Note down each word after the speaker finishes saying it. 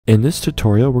In this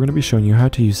tutorial, we're going to be showing you how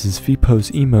to use this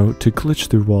V-pose emote to glitch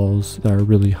through walls that are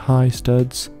really high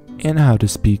studs, and how to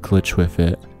speed glitch with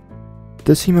it.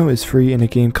 This emote is free in a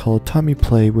game called Tommy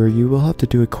Play, where you will have to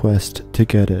do a quest to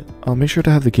get it. I'll make sure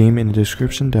to have the game in the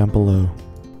description down below.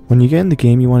 When you get in the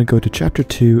game, you want to go to chapter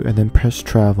 2 and then press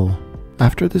travel.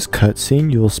 After this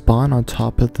cutscene, you will spawn on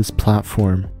top of this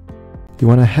platform. You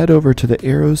want to head over to the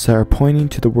arrows that are pointing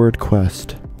to the word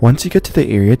quest. Once you get to the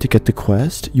area to get the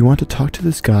quest, you want to talk to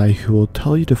this guy who will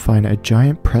tell you to find a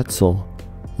giant pretzel.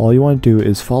 All you want to do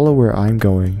is follow where I'm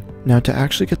going. Now, to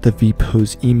actually get the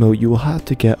V-pose emote, you will have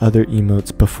to get other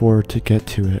emotes before to get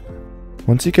to it.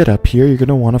 Once you get up here, you're going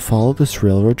to want to follow this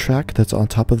railroad track that's on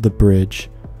top of the bridge.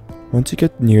 Once you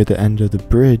get near the end of the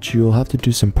bridge, you will have to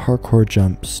do some parkour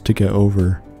jumps to get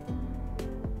over.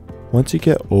 Once you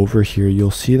get over here, you'll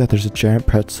see that there's a giant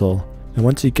pretzel. And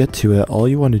once you get to it, all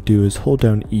you want to do is hold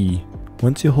down E.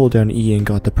 Once you hold down E and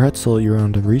got the pretzel, you're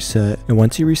on to reset, and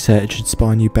once you reset, it should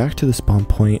spawn you back to the spawn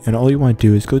point, and all you want to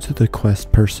do is go to the quest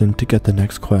person to get the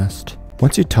next quest.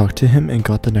 Once you talk to him and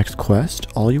got the next quest,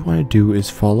 all you want to do is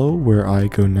follow where I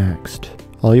go next.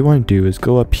 All you want to do is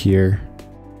go up here.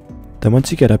 Then once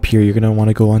you get up here, you're going to want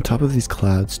to go on top of these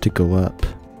clouds to go up.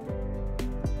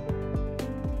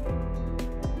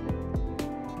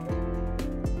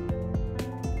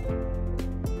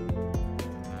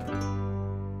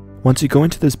 Once you go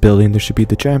into this building, there should be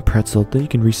the giant pretzel, then you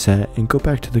can reset and go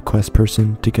back to the quest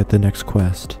person to get the next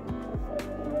quest.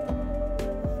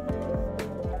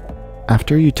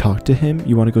 After you talk to him,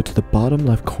 you want to go to the bottom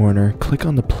left corner, click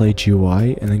on the play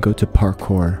GUI, and then go to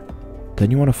parkour.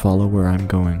 Then you want to follow where I'm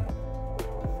going.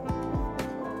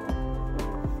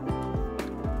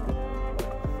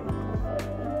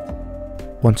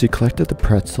 Once you collected the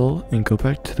pretzel and go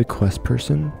back to the quest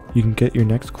person, you can get your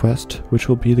next quest, which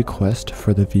will be the quest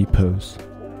for the V-pose.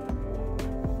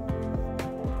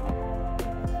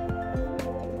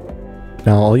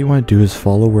 Now all you want to do is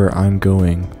follow where I'm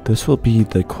going. This will be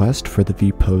the quest for the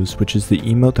V-pose, which is the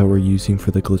emote that we're using for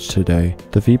the glitch today.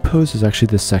 The V-pose is actually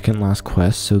the second last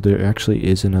quest, so there actually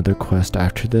is another quest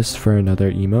after this for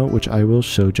another emote, which I will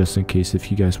show just in case if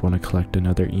you guys want to collect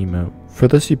another emote. For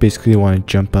this, you basically want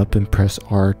to jump up and press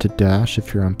R to dash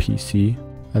if you're on PC,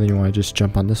 and then you want to just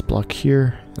jump on this block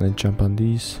here, and then jump on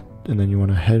these, and then you want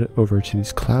to head over to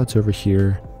these clouds over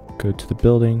here, go to the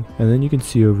building, and then you can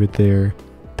see over there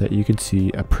that you can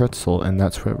see a pretzel, and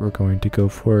that's what we're going to go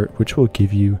for, which will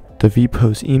give you the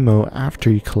V-pose emote after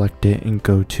you collect it and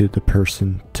go to the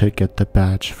person to get the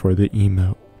badge for the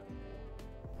emote.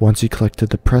 Once you collected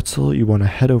the pretzel, you want to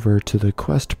head over to the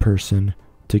quest person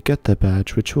to get the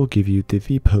badge, which will give you the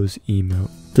V-pose emote.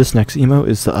 This next emote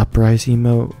is the uprise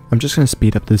emote. I'm just going to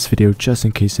speed up this video just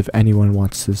in case if anyone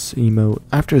wants this emote.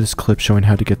 After this clip showing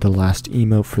how to get the last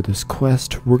emote for this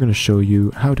quest, we're going to show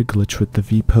you how to glitch with the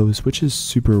V-pose, which is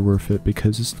super worth it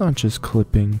because it's not just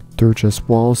clipping through just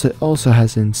walls, it also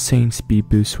has an insane speed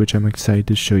boost, which I'm excited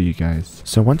to show you guys.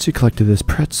 So once you collected this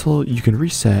pretzel, you can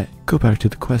reset, go back to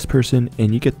the quest person,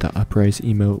 and you get the uprise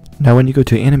emote. Now when you go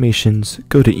to animations,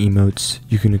 go to emotes,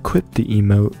 you can equip the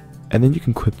emote, and then you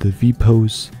can equip the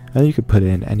V-pose, and you can put it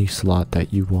in any slot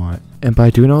that you want. And by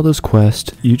doing all those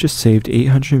quests, you just saved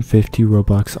 850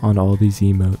 Robux on all these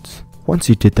emotes. Once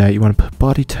you did that, you want to put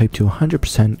body type to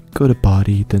 100%, go to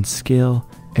body, then scale,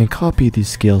 and copy these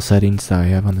scale settings that I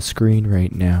have on the screen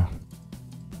right now.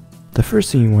 The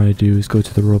first thing you want to do is go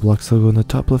to the Roblox logo in the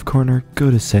top left corner, go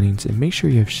to settings, and make sure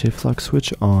you have shift lock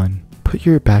switch on. Put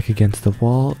your back against the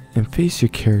wall and face your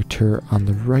character on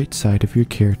the right side of your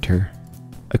character.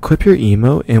 Equip your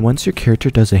emote, and once your character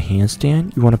does a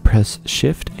handstand, you want to press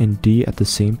shift and D at the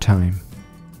same time.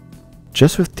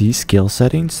 Just with these scale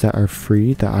settings that are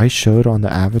free that I showed on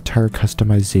the avatar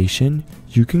customization,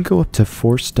 you can go up to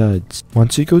 4 studs.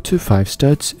 Once you go to 5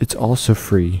 studs, it's also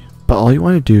free. But all you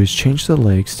want to do is change the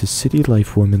legs to City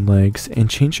Life woman legs and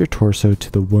change your torso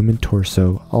to the woman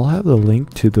torso. I'll have the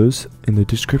link to those in the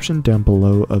description down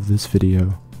below of this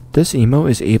video. This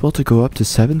emote is able to go up to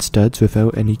 7 studs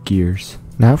without any gears.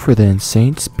 Now for the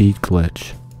insane speed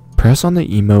glitch. Press on the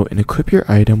emote and equip your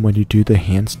item when you do the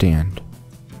handstand.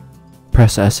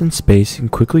 Press S and space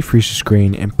and quickly freeze your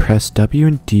screen, and press W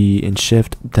and D and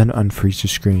shift, then unfreeze your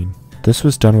screen. This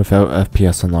was done without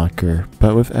FPS Unlocker,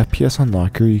 but with FPS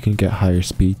Unlocker you can get higher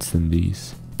speeds than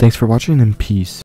these. Thanks for watching and peace.